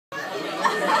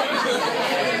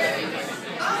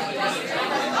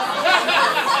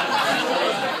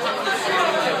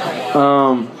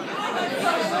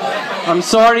I'm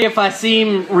sorry if I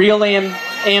seem real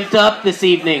amped up this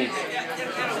evening.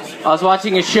 I was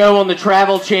watching a show on the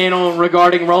Travel Channel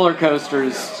regarding roller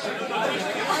coasters.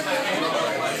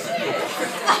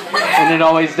 And it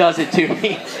always does it to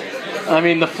me. I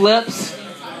mean, the flips,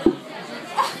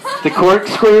 the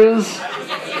corkscrews.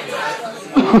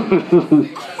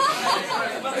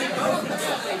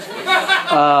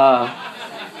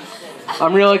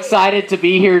 I'm real excited to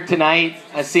be here tonight.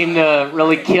 I seem to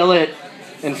really kill it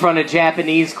in front of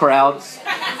Japanese crowds.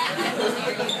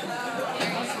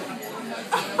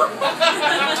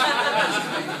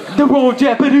 They're all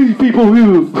Japanese people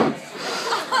here.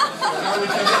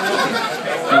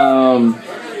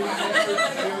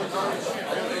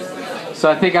 So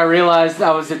I think I realized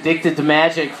I was addicted to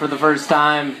magic for the first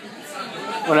time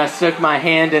when I stuck my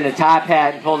hand in a top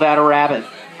hat and pulled out a rabbit.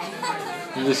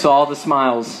 And just saw all the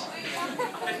smiles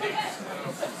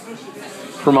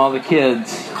from all the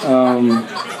kids.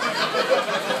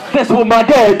 That's what my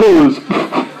dad does.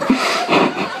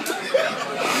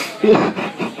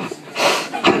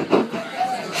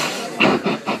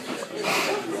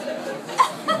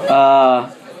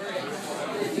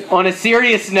 On a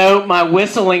serious note, my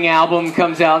whistling album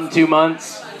comes out in 2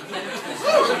 months.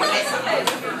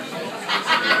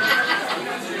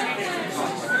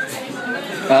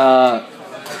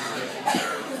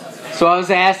 So I was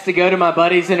asked to go to my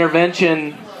buddy's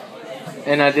intervention,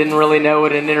 and I didn't really know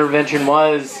what an intervention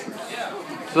was.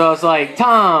 So I was like,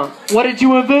 Tom, what did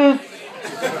you invent?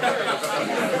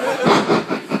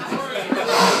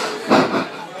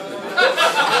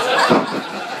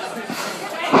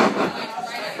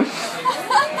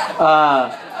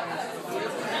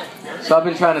 So I've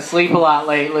been trying to sleep a lot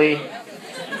lately,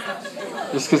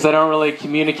 just because I don't really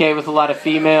communicate with a lot of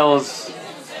females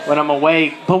when I'm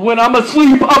awake. But when I'm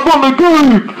asleep, I'm on the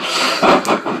go.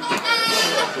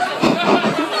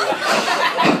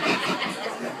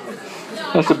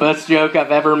 That's the best joke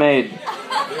I've ever made.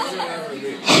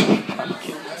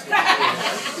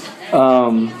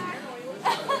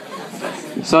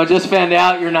 So I just found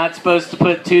out you're not supposed to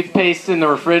put toothpaste in the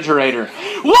refrigerator.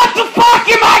 What the fuck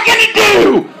am I gonna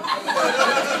do?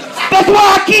 That's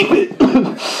why I keep it.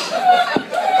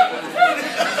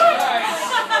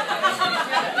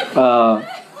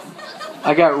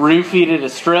 I got roofied at a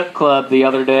strip club the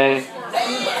other day,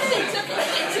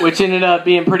 which ended up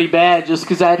being pretty bad just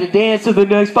because I had to dance for the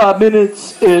next 5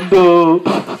 minutes, and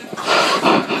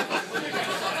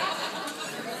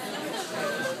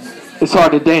it's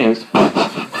hard to dance.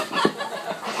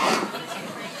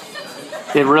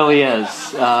 It really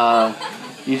is.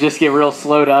 You just get real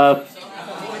slowed up.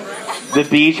 The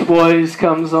Beach Boys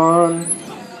comes on.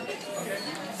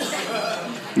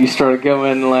 You start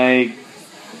going like,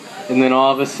 and then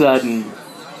all of a sudden,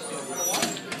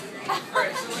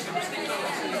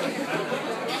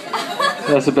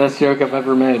 that's the best joke I've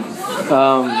ever made.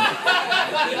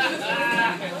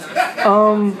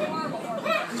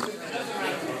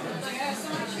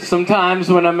 Sometimes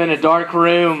when I'm in a dark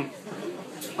room,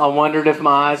 I wondered if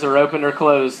my eyes are open or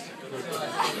closed.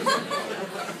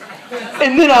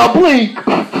 And then I'll blink.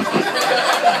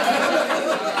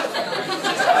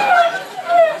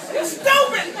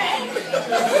 Stupid, man!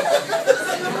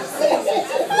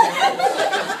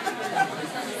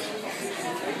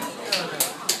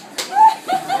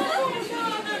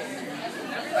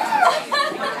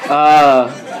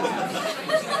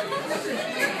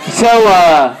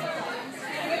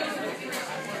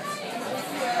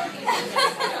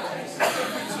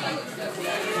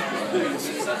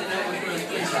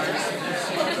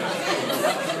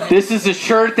 This is a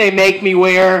shirt they make me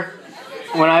wear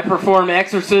when I perform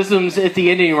exorcisms at the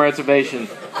Indian Reservation.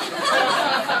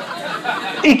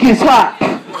 It gets hot.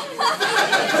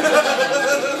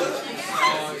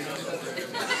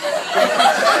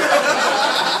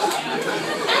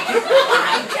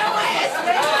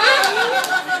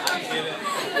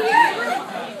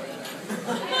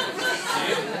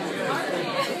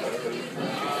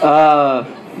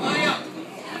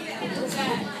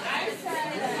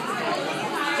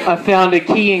 I found a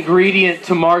key ingredient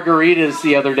to margaritas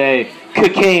the other day.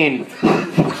 Cocaine.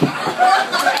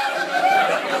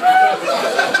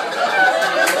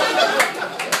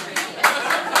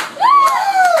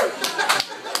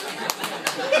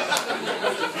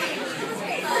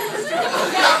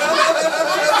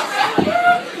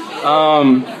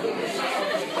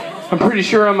 I'm pretty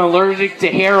sure I'm allergic to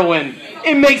heroin.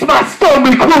 It makes my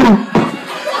stomach hurt.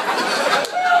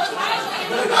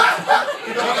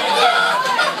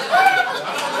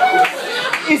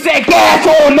 Is that gas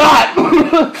or not?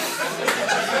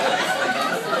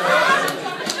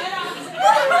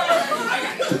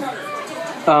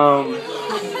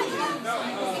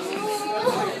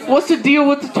 What's the deal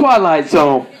with the Twilight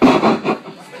Zone?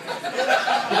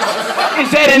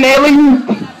 Is that an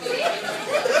alien?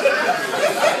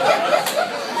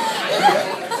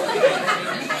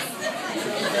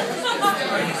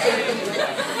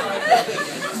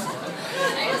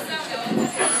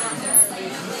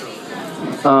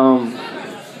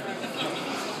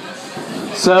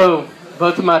 So,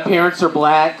 both of my parents are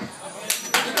black,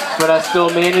 but I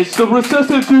still manage to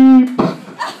resuscitate.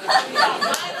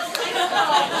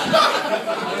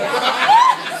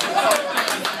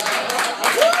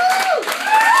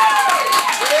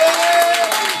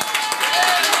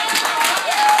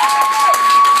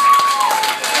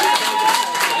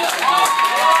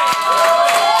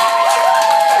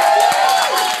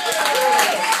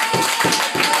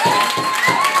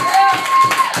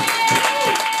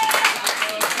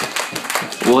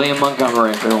 William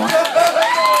Montgomery, everyone.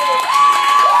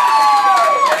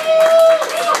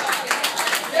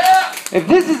 If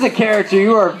this is a character,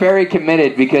 you are very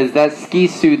committed because that ski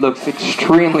suit looks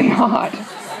extremely hot.